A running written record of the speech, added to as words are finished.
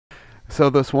So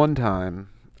this one time,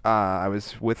 I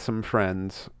was with some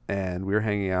friends and we were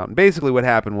hanging out. And basically, what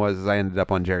happened was I ended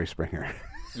up on Jerry Springer.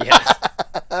 Yes.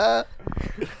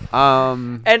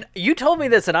 And you told me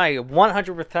this, and I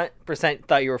 100%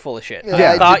 thought you were full of shit.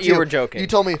 Yeah, I thought did you too. were joking. You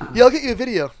told me, yeah, I'll get you a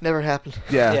video. Never happened.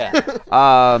 Yeah. Yeah.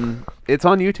 It's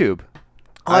on YouTube.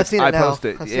 Oh, I've seen it now.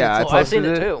 Posted. I've seen Yeah, it I too. I've seen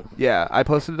posted it too. Yeah, I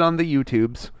posted it on the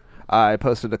YouTubes. I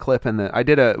posted a clip, and I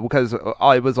did because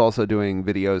I was also doing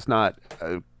videos, not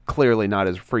clearly not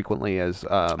as frequently as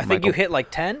I think you hit like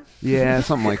 10? Yeah,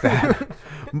 something like that.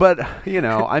 But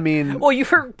I mean, Well, you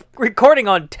were recording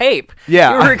on tape.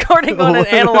 Yeah. You were recording on an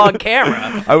analog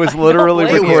camera. I was literally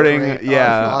blame you. recording. Great. Oh, Yeah,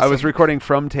 that's I was awesome. recording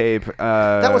from tape.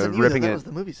 That wasn't you, though. ripping That it. was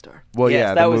the movie star. Well, Yes,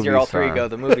 yeah, that the was your movie alter star. ego,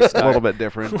 the movie star. A little bit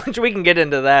different. Which we can get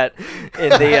into that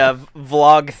in the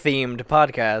vlog-themed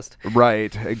podcast.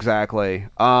 Right, exactly.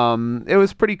 It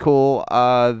was pretty cool.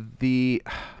 Okay,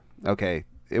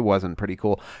 it wasn't pretty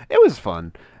cool. It was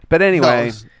fun. But anyway,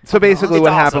 it's so basically It's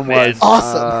what awesome, happened man. was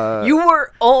Awesome. You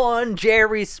were on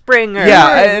Jerry Springer.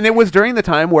 Yeah, and it was during the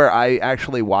time where I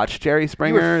actually watched Jerry You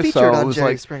Springer, were featured so it on was Jerry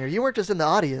like Springer. You weren't just in the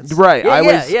audience. right. Yeah,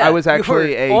 I was You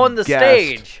actually were a on the guest.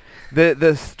 stage.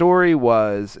 The story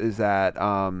is that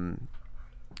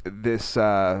this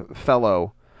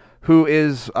fellow who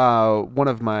is one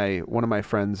of my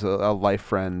friends, a life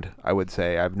friend, I would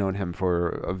say. I've known him for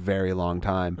a very long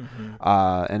time,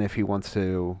 and if he wants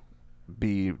to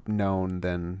be known,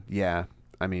 then yeah,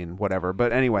 I mean whatever.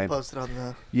 But anyway, Post it on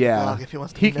the yeah, blog if he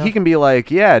wants to he be known. he can be like,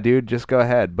 yeah, dude, just go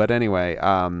ahead. But anyway,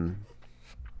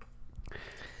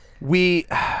 we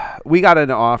got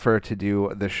an offer to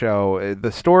do the show.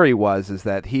 The story is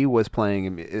that he was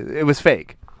playing. It was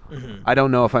fake. I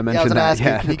don't know if I Yeah, I was mentioned gonna that ask you,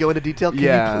 yet. can you go into detail? Can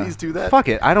Yeah. you please do that? Fuck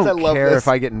it. I don't 'Cause I love care this. if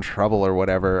I get in trouble or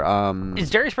whatever. Is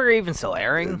Jerry Springer even still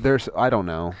airing? I don't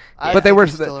know. I But they think were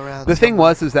he's still around the thing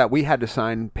somewhere. is that we had to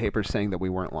sign papers saying that we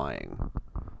weren't lying.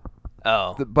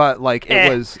 Oh. But like it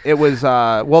was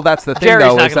well, that's the thing Jerry's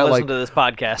though, not is going that to listen like to this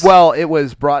podcast. well, it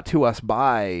was brought to us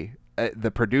by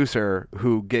the producer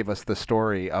who gave us the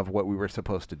story of what we were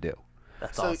supposed to do.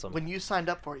 That's So awesome. when you signed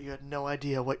up for it, you had no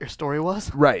idea what your story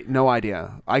was? Right, no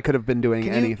idea. I could have been doing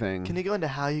Can anything. Can you go into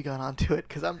how you got onto it?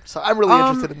 Because I'm really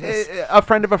interested in this. A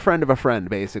friend of a friend of a friend,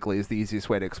 basically, is the easiest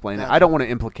way to explain it. Gotcha. I don't want to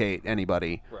implicate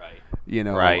anybody, Right.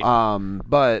 Right. Right.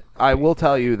 But I will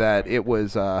tell you that it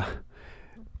was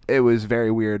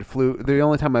very weird. The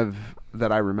only time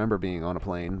that I remember being on a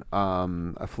plane,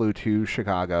 I flew to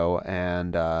Chicago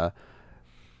and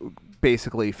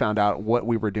basically found out what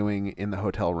we were doing in the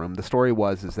hotel room. The story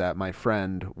is that my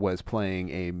friend was playing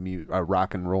a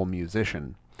rock and roll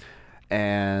musician,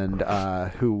 and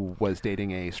who was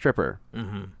dating a stripper.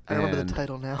 Mm-hmm. I remember And the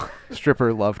title now.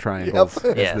 Stripper Love Triangles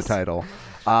Yep. is Yes. the title.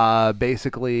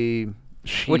 Basically,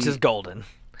 Which is golden.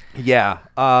 yeah.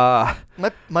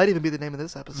 Might even be the name of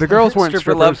this episode. The girls weren't Stripper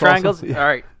strippers. love also. triangles? Yeah. All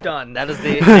right, done. That is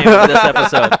the name of this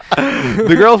episode.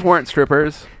 The girls weren't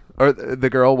strippers, or the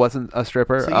girl wasn't a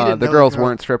stripper. So you didn't The know the girls girl.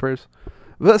 weren't strippers.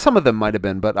 Well, some of them might have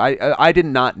been, but I did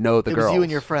not know the It girls. was you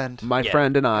and your friend. My Yeah.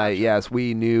 friend and I, yes,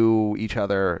 we knew each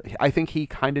other. I think he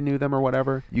kind of knew them or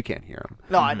whatever. You can't hear him.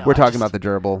 No, I know. We're I talking just- about the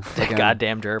gerbil. again.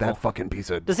 Goddamn gerbil. That fucking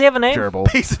piece of Does he have a name? gerbil.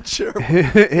 piece of gerbil.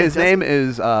 His Does name he?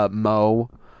 is Mo.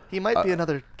 He might be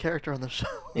another character on the show.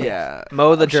 Yeah.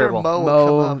 Mo the I'm sure gerbil. Mo will Mo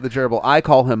come up. the gerbil. I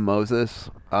call him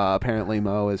Moses. Apparently,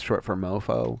 Mo is short for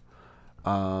mofo.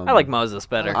 I like Moses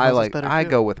better. I All Moses better, I too.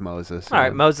 go with Moses.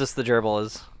 right, Moses the gerbil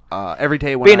is Every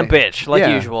day when being I, a bitch, like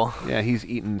yeah, usual. Yeah, he's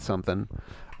eating something.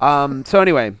 So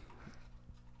anyway,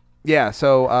 yeah.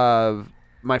 So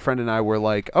my friend and I were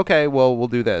like, okay, well, we'll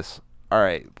do this. All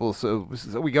right. Well, so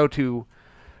we go to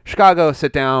Chicago,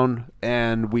 sit down,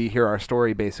 and we hear our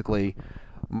story. Basically,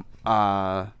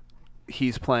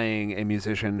 he's playing a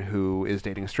musician who is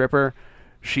dating a stripper.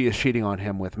 She is cheating on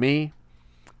him with me,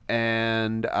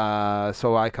 and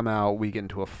so I come out. We get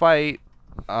into a fight.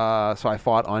 So I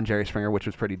fought on Jerry Springer, which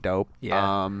was pretty dope.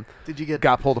 Yeah. Did you get?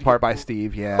 Got pulled apart by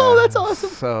Steve. Yeah. Oh, that's awesome.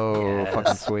 So Yes.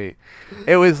 fucking sweet.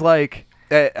 It was like,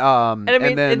 And I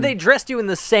mean, then, and they dressed you in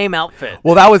the same outfit.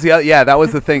 well, that was that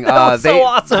was the thing. That was so they,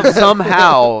 awesome.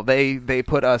 Somehow they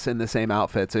put us in the same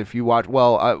outfits. If you watch,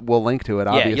 we'll link to it.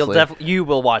 Yeah, Obviously, you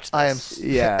will watch this. I am.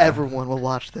 Yeah. Everyone will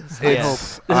watch this. I hope.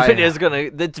 It's- This I- video is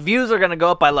its views are gonna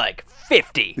go up by like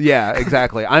 50. Yeah,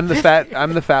 exactly. I'm the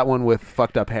fat one with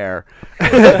fucked up hair.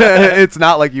 It's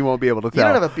not like you won't be able to You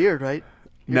tell. don't have a beard, right?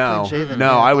 You're No, clean-shaven.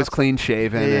 no, Yeah, I was lots- clean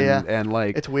shaven Yeah. and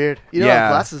like It's weird. You don't Yeah.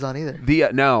 have glasses on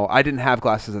either. no, I didn't have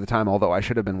glasses at the time, although I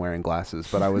should have been wearing glasses,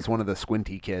 but I was one of the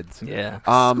squinty kids. Yeah.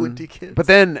 Squinty kids. But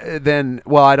then,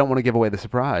 well, I don't want to give away the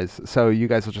surprise, so you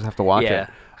guys will just have to watch Yeah. it.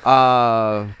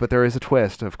 But there is a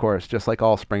twist, of course, just like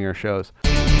all Springer shows.